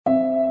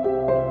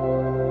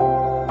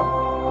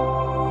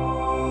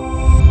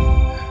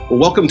Well,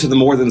 welcome to the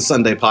More Than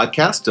Sunday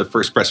podcast of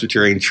First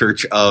Presbyterian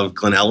Church of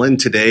Glen Ellen.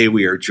 Today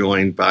we are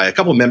joined by a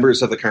couple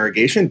members of the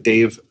congregation,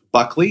 Dave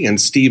Buckley and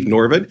Steve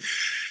Norvid.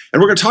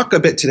 And we're going to talk a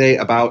bit today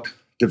about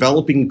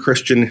developing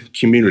Christian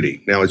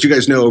community. Now, as you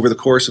guys know, over the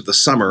course of the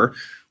summer,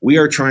 we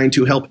are trying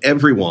to help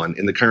everyone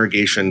in the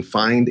congregation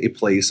find a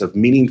place of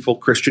meaningful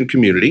Christian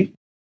community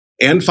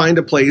and find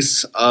a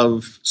place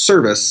of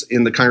service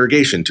in the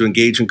congregation to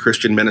engage in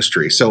Christian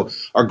ministry. So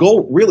our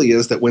goal really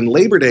is that when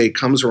Labor Day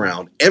comes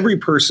around, every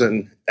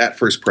person at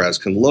First Pres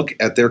can look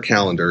at their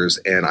calendars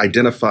and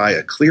identify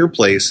a clear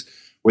place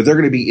where they're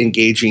going to be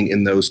engaging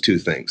in those two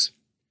things.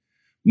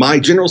 My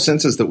general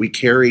sense is that we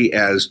carry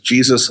as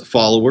Jesus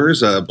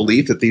followers a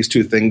belief that these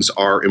two things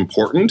are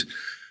important.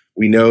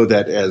 We know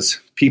that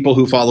as people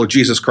who follow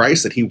Jesus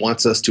Christ, that he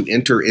wants us to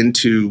enter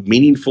into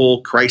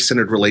meaningful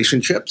Christ-centered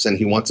relationships, and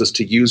he wants us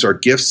to use our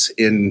gifts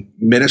in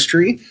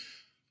ministry.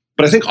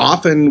 But I think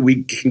often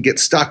we can get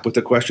stuck with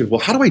the question, well,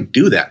 how do I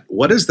do that?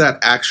 What does that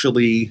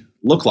actually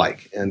look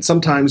like? And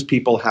sometimes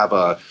people have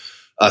a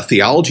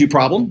theology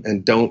problem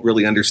and don't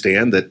really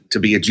understand that to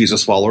be a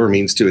Jesus follower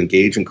means to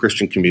engage in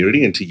Christian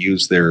community and to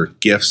use their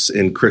gifts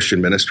in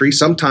Christian ministry.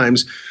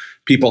 Sometimes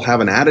people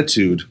have an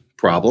attitude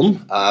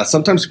problem.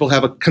 Sometimes people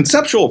have a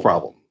conceptual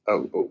problem.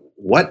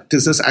 What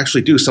does this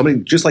actually do? Somebody,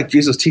 just like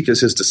Jesus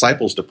teaches his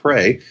disciples to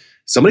pray,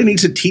 somebody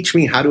needs to teach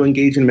me how to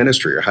engage in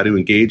ministry or how to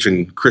engage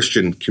in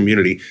Christian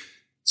community.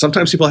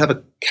 Sometimes people have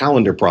a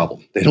calendar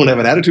problem. They don't have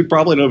an attitude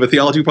problem. They don't have a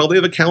theology problem.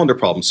 They have a calendar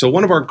problem. So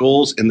one of our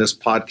goals in this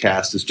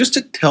podcast is just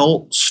to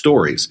tell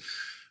stories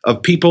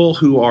of people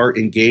who are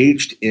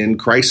engaged in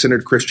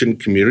Christ-centered Christian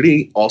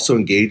community, also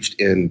engaged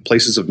in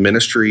places of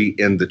ministry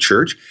in the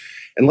church.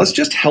 And let's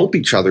just help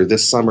each other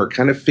this summer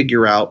kind of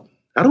figure out,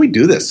 how do we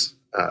do this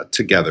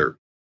together?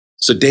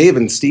 So Dave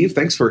and Steve,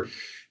 thanks for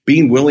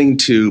being willing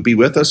to be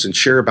with us and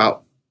share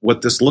about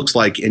what this looks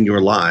like in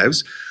your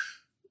lives.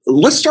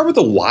 Let's start with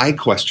the why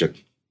question.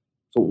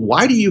 So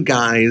why do you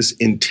guys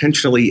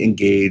intentionally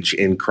engage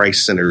in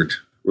Christ-centered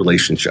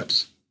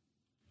relationships?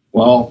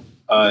 Well,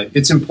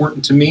 it's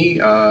important to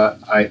me.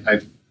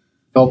 I've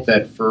felt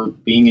that for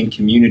being in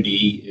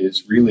community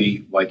is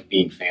really like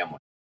being family.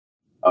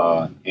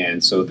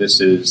 And so this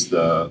is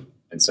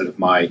instead of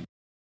my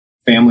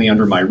family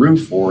under my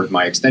roof or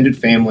my extended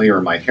family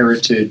or my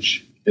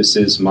heritage, this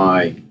is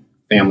my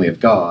family of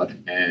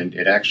God. And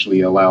it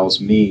actually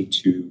allows me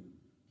to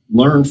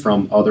learn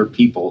from other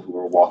people who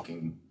are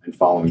walking and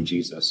following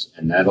Jesus.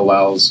 And that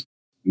allows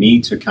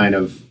me to kind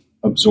of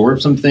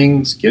absorb some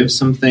things, give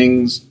some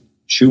things,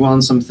 chew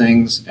on some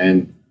things,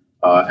 and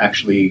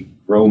actually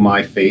grow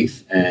my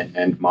faith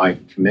and my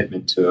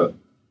commitment to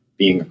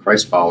being a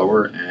Christ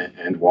follower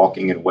and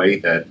walking in a way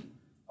that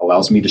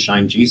allows me to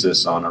shine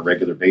Jesus on a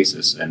regular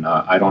basis. And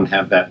I don't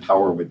have that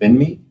power within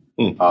me.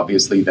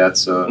 Obviously,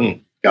 that's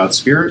God's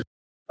Spirit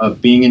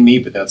of being in me,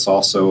 but that's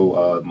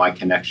also my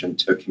connection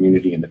to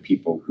community and the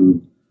people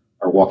who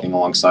are walking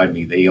alongside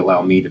me. They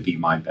allow me to be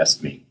my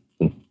best me.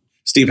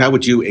 Steve, how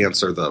would you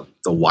answer the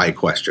why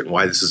question?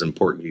 Why this is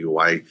important to you?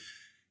 Why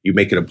you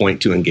make it a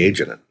point to engage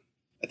in it?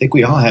 I think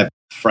we all have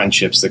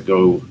friendships that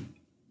go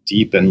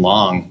deep and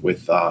long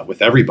with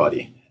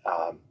everybody.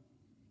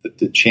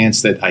 The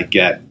chance that I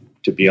get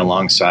to be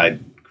alongside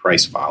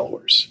Christ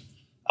followers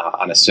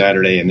on a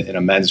Saturday in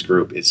a men's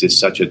group is just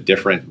such a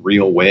different,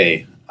 real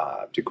way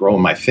to grow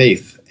in my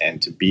faith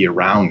and to be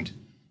around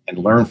and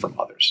learn from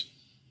others.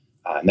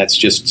 And that's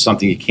just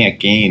something you can't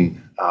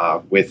gain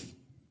with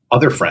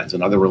other friends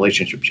and other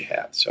relationships you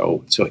have.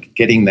 So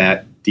getting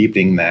that,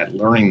 deepening that,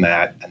 learning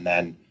that, and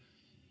then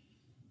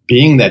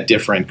being that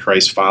different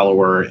Christ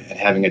follower and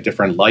having a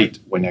different light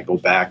when I go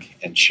back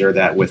and share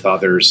that with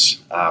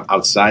others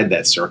outside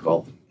that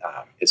circle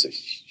is a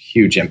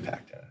huge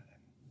impact.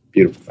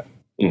 Beautiful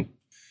thing.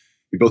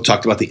 We both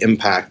talked about the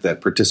impact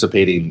that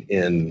participating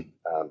in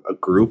a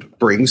group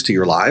brings to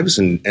your lives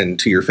and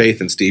to your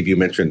faith. And Steve, you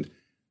mentioned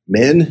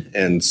men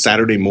and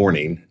Saturday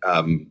morning.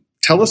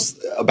 Tell us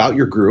about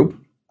your group,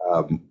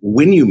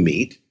 when you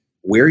meet,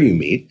 where you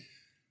meet,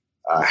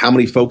 how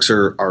many folks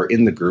are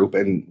in the group,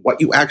 and what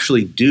you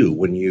actually do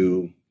when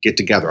you get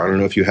together. I don't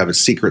know if you have a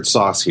secret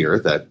sauce here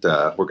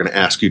that we're going to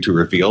ask you to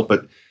reveal,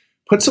 but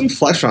put some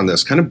flesh on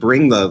this. Kind of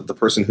bring the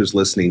person who's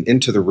listening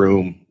into the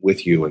room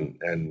with you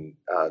and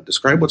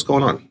describe what's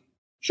going on.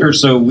 Sure.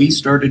 So we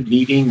started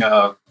meeting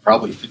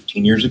probably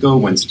 15 years ago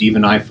when Steve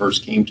and I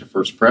first came to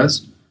First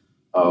Pres.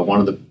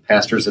 One of the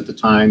pastors at the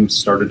time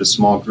started a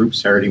small group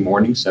Saturday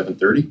morning,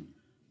 7:30.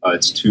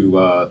 It's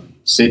to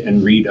sit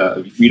and read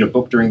a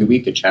book during the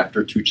week, a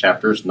chapter, 2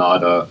 chapters,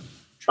 not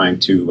trying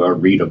to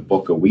read a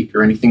book a week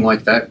or anything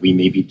like that. We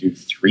maybe do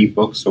 3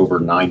 books over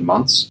 9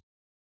 months,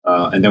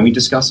 and then we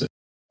discuss it.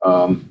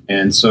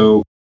 And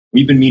so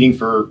we've been meeting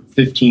for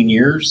 15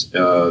 years.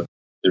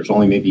 There's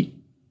only maybe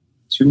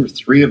 2 or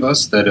 3 of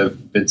us that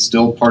have been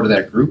still part of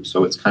that group,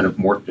 so it's kind of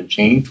morphed and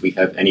changed. We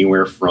have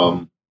anywhere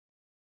from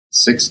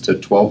 6 to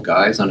 12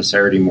 guys on a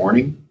Saturday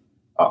morning.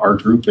 Our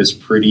group is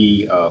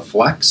pretty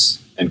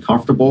flex and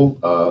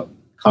comfortable.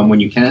 Come when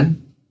you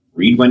can,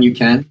 read when you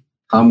can,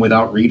 come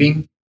without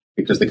reading.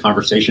 because the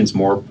conversation's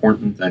more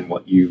important than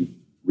what you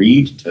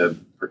read, to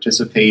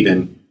participate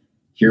and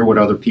hear what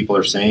other people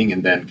are saying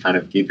and then kind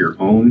of give your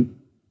own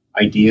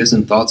ideas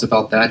and thoughts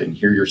about that and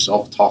hear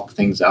yourself talk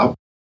things out.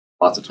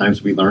 Lots of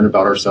times we learn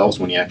about ourselves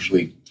when you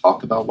actually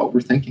talk about what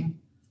we're thinking.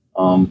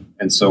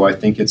 And so I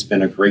think it's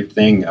been a great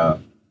thing.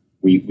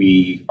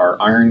 We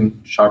are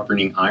iron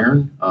sharpening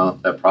iron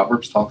that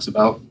Proverbs talks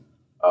about.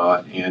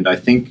 And I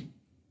think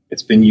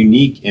it's been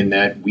unique in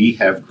that we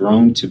have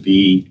grown to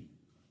be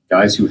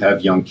guys who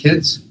have young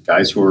kids,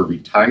 guys who are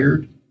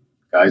retired,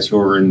 guys who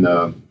are in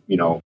the,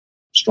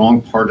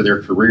 strong part of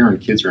their career, and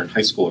kids are in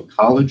high school or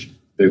college.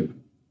 The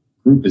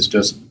group has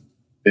just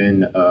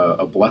been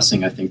a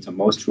blessing, I think, to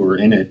most who are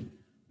in it,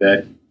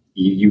 that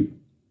you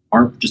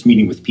aren't just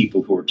meeting with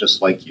people who are just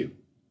like you.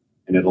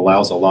 And it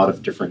allows a lot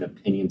of different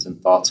opinions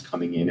and thoughts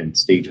coming in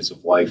stages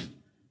of life.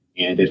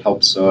 And it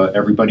helps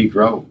everybody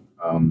grow.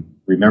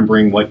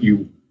 Remembering what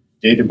you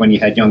did when you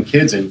had young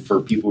kids, and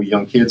for people with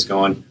young kids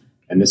going,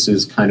 and this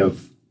is kind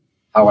of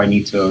how I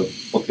need to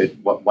look at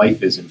what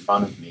life is in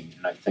front of me.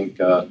 And I think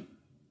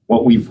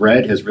what we've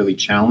read has really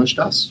challenged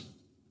us.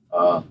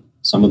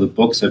 Some of the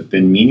books have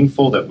been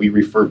meaningful that we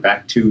refer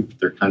back to.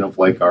 They're kind of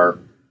like our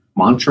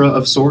mantra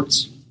of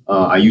sorts.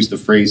 I use the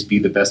phrase, be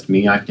the best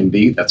me I can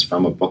be. That's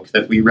from a book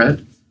that we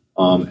read.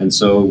 And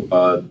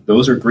so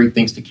those are great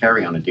things to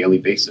carry on a daily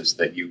basis,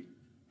 that you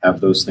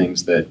have those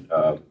things that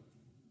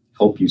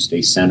help you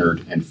stay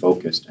centered and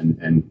focused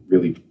and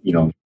really,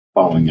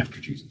 following after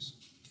Jesus.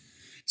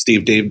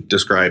 Steve, Dave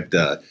described,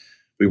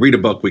 we read a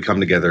book, we come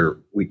together,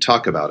 we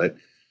talk about it.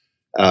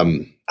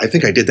 I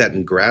think I did that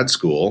in grad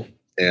school,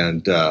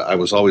 and I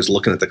was always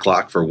looking at the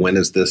clock for when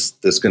is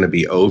this going to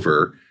be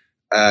over.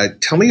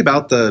 Tell me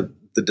about the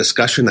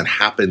discussion that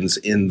happens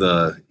in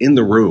the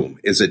room.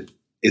 Is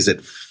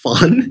it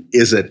fun?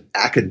 Is it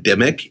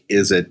academic?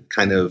 Is it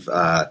kind of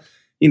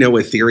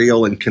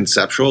ethereal and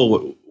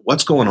conceptual?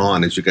 What's going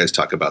on as you guys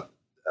talk about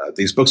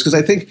these books? Because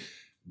I think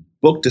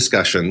book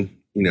discussion,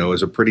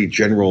 is a pretty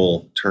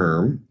general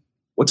term.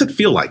 What's it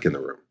feel like in the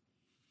room?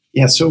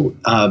 Yeah, so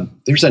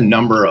there's a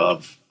number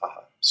of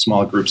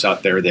small groups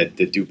out there that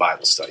do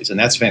Bible studies, and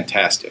that's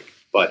fantastic.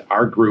 But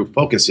our group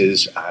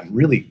focuses on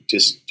really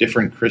just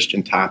different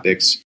Christian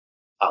topics,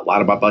 a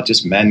lot about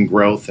just men,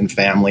 growth, and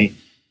family.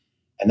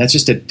 And that's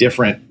just a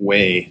different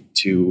way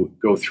to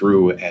go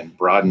through and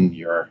broaden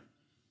your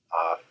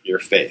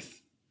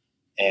faith.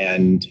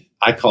 And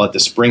I call it the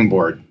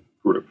springboard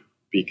group,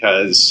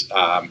 because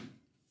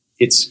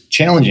it's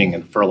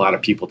challenging for a lot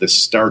of people to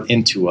start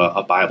into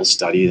a Bible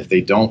study if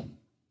they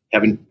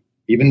haven't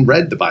even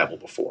read the Bible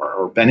before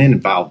or been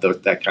involved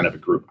with that kind of a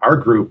group. Our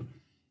group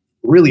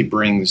really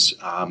brings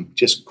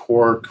just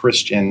core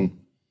Christian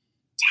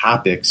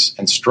topics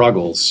and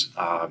struggles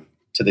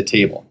to the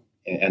table.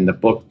 And the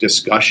book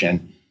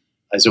discussion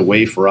is a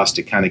way for us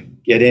to kind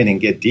of get in and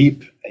get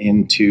deep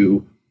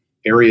into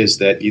areas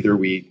that either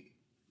we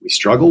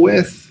struggle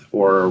with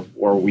or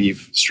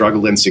we've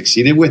struggled and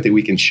succeeded with that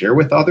we can share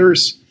with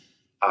others.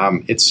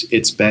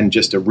 It's been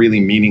just a really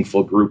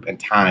meaningful group and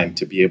time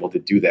to be able to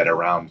do that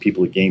around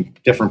people who gain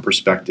different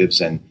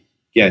perspectives and,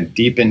 again,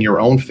 deepen your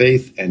own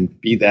faith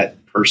and be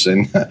that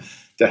person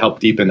to help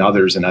deepen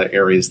others in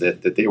areas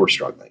that they were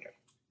struggling in.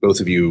 Both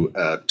of you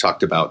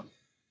talked about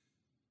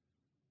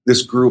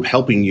this group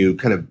helping you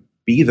kind of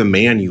be the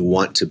man you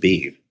want to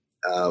be.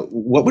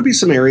 What would be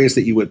some areas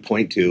that you would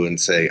point to and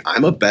say,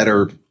 I'm a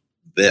better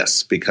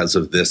this because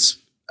of this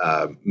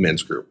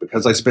men's group?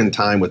 Because I spend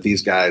time with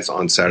these guys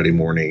on Saturday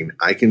morning,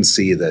 I can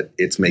see that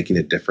it's making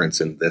a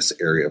difference in this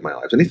area of my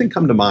life. Anything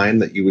come to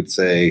mind that you would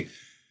say,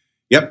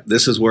 yep,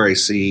 this is where I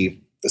see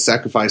the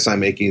sacrifice I'm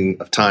making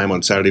of time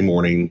on Saturday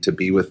morning to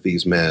be with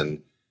these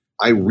men?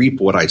 I reap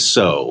what I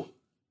sow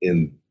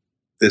in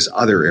this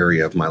other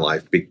area of my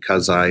life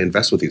because I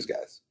invest with these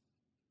guys.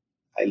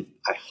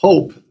 I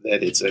hope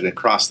that it's an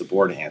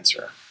across-the-board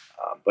answer.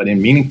 But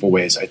in meaningful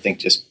ways, I think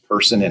just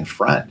person and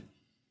friend.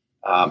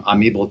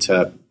 I'm able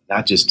to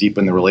not just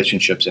deepen the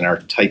relationships in our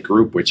tight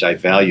group, which I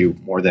value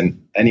more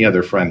than any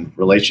other friend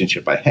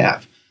relationship I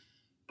have,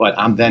 but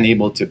I'm then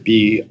able to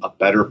be a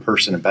better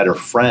person, a better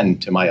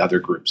friend to my other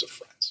groups of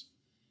friends.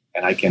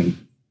 And I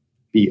can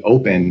be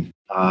open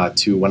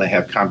to, when I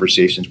have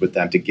conversations with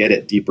them, to get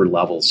at deeper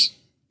levels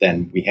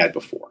than we had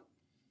before.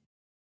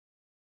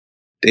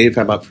 Dave,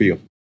 how about for you?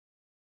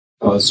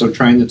 So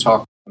trying to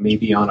talk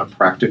maybe on a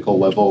practical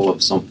level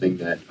of something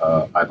that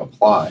I've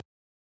applied.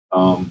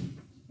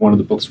 One of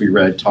the books we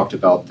read talked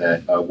about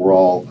that we're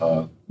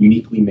all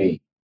uniquely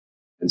made.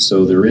 And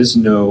so there is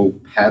no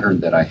pattern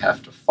that I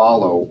have to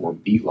follow or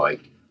be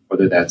like,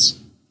 whether that's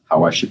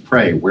how I should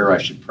pray, where I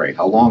should pray,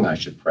 how long I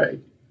should pray,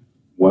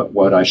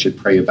 what I should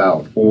pray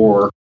about,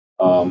 or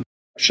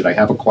should I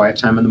have a quiet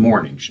time in the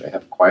morning? Should I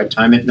have a quiet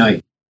time at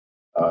night?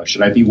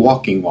 Should I be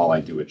walking while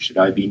I do it? Should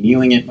I be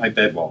kneeling at my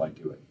bed while I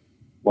do it?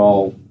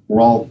 Well,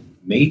 we're all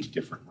made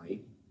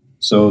differently.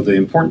 So the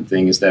important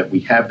thing is that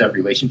we have that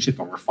relationship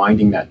and we're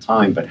finding that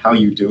time. But how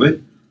you do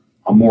it,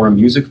 I'm more a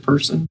music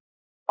person.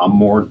 I'm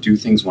more do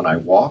things when I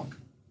walk.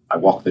 I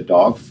walk the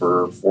dog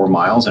for 4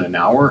 miles in an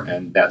hour,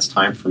 and that's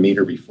time for me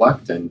to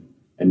reflect and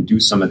do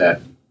some of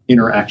that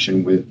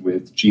interaction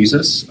with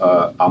Jesus.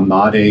 I'm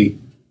not a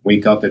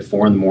wake up at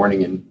 4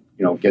 a.m.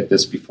 and get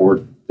this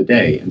before the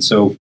day, and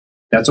so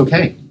that's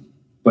okay.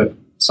 But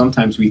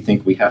sometimes we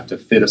think we have to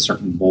fit a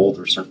certain mold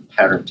or certain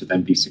pattern to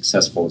then be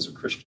successful as a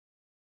Christian.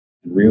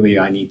 And really,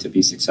 I need to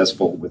be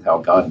successful with how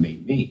God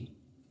made me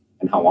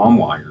and how I'm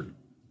wired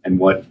and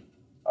what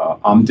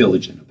I'm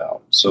diligent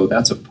about. So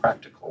that's a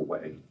practical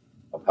way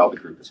of how the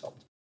group has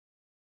helped.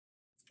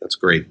 That's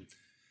great.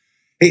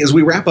 Hey, as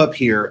we wrap up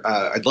here,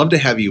 I'd love to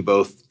have you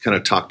both kind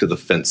of talk to the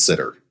fence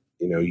sitter.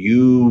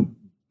 You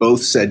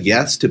both said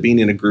yes to being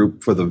in a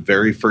group for the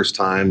very first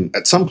time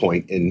at some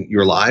point in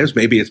your lives.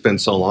 Maybe it's been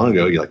so long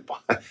ago, you're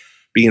like,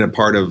 being a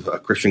part of a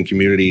Christian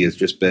community has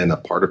just been a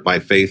part of my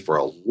faith for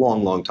a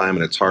long, long time,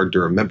 and it's hard to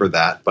remember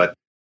that. But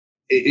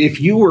if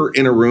you were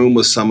in a room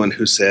with someone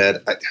who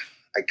said,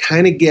 I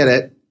kind of get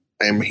it,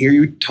 I'm hear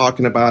you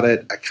talking about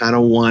it, I kind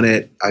of want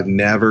it, I've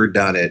never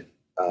done it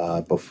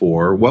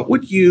before, what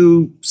would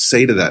you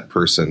say to that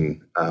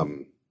person?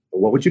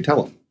 What would you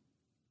tell them?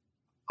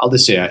 I'll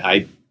just say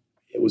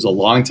it was a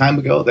long time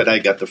ago that I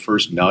got the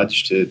first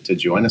nudge to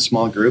join a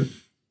small group.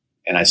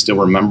 And I still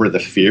remember the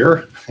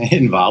fear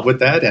involved with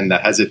that and the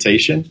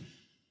hesitation.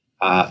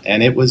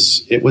 And it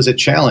was a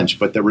challenge,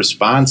 but the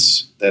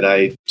response that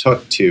I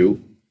took to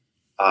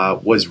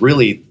was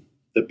really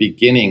the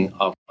beginning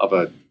of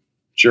a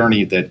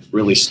journey that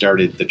really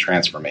started the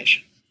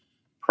transformation.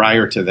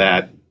 Prior to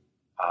that,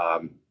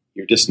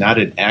 you're just not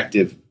an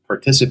active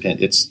participant.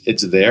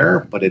 It's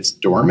there, but it's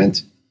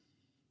dormant.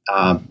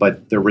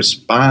 But the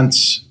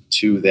response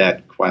to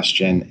that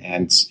question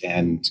and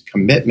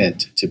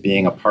commitment to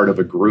being a part of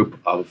a group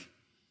of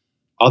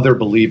other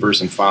believers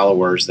and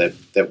followers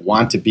that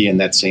want to be in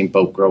that same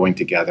boat growing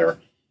together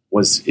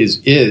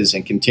is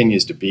and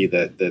continues to be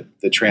the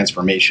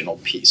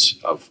transformational piece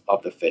of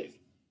the faith.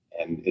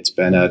 And it's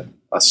been a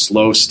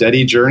slow,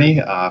 steady journey,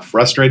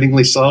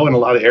 frustratingly slow in a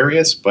lot of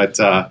areas, but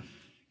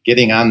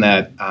getting on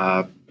that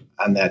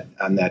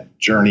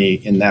journey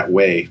in that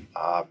way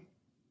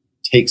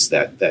takes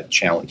that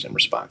challenge and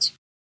response.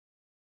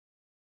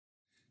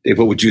 Dave,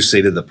 what would you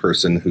say to the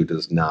person who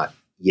does not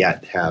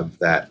yet have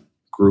that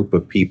group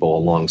of people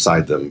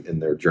alongside them in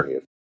their journey?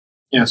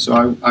 Yeah,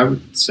 so I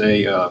would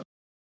say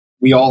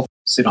we all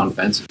sit on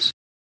fences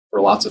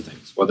for lots of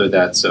things, whether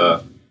that's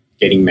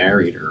getting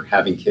married or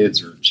having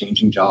kids or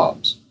changing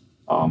jobs.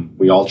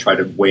 We all try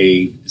to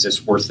weigh, is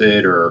this worth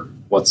it, or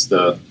what's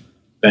the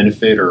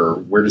benefit, or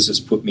where does this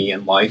put me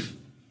in life?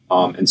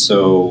 And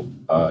so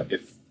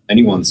if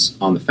anyone's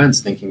on the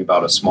fence thinking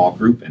about a small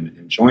group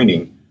and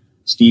joining,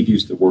 Steve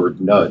used the word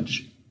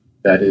nudge.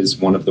 That is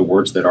one of the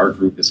words that our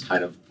group has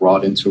kind of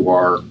brought into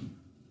our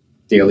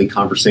daily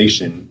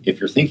conversation.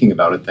 If you're thinking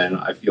about it, then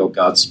I feel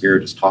God's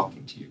Spirit is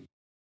talking to you.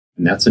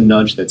 And that's a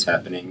nudge that's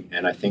happening.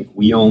 And I think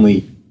we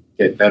only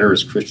get better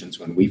as Christians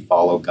when we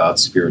follow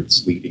God's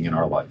Spirit's leading in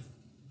our life.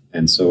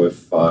 And so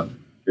if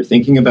you're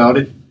thinking about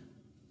it,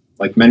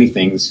 like many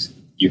things,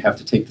 you have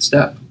to take the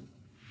step.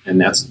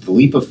 And that's the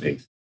leap of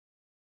faith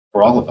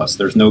for all of us.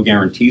 There's no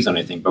guarantees on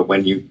anything, but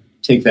when you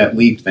take that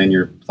leap, then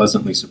you're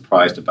pleasantly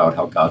surprised about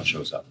how God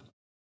shows up.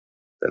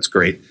 That's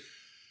great.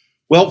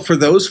 Well, for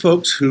those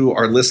folks who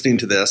are listening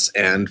to this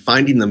and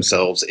finding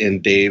themselves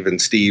in Dave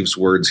and Steve's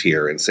words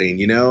here and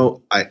saying,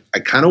 I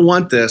kind of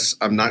want this,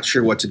 I'm not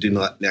sure what to do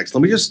next.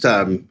 Let me just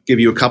give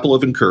you a couple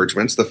of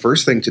encouragements. The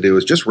first thing to do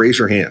is just raise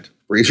your hand.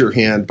 Raise your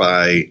hand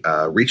by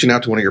reaching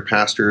out to one of your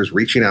pastors,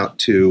 reaching out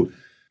to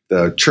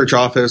the church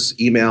office,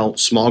 email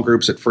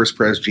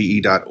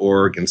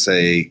smallgroups@firstpresge.org and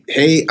say,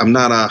 hey, I'm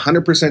not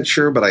 100%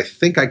 sure, but I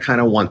think I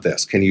kind of want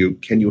this. Can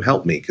you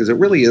help me? Because it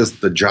really is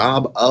the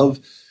job of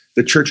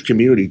the church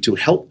community to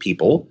help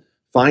people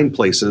find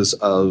places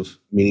of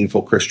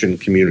meaningful Christian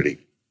community.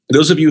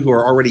 Those of you who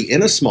are already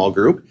in a small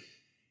group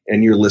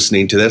and you're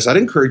listening to this, I'd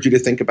encourage you to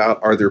think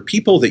about, are there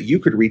people that you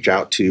could reach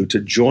out to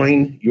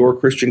join your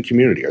Christian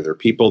community? Are there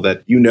people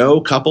that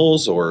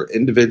couples or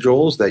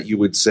individuals that you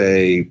would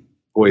say,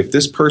 boy, if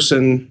this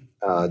person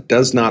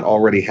does not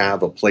already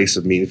have a place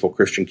of meaningful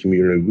Christian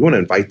community, we want to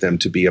invite them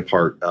to be a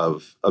part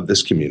of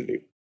this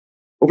community.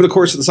 Over the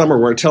course of the summer,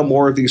 we're going to tell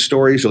more of these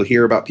stories. You'll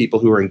hear about people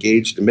who are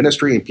engaged in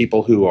ministry and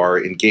people who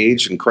are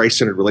engaged in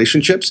Christ-centered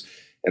relationships.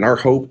 And our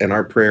hope and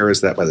our prayer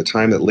is that by the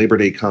time that Labor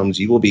Day comes,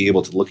 you will be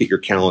able to look at your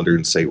calendar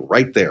and say,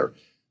 right there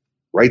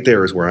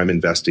is where I'm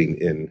investing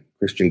in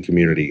Christian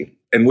community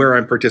and where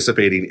I'm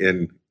participating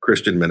in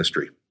Christian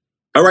ministry.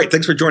 All right,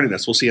 thanks for joining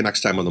us. We'll see you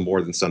next time on the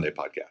More Than Sunday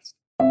podcast.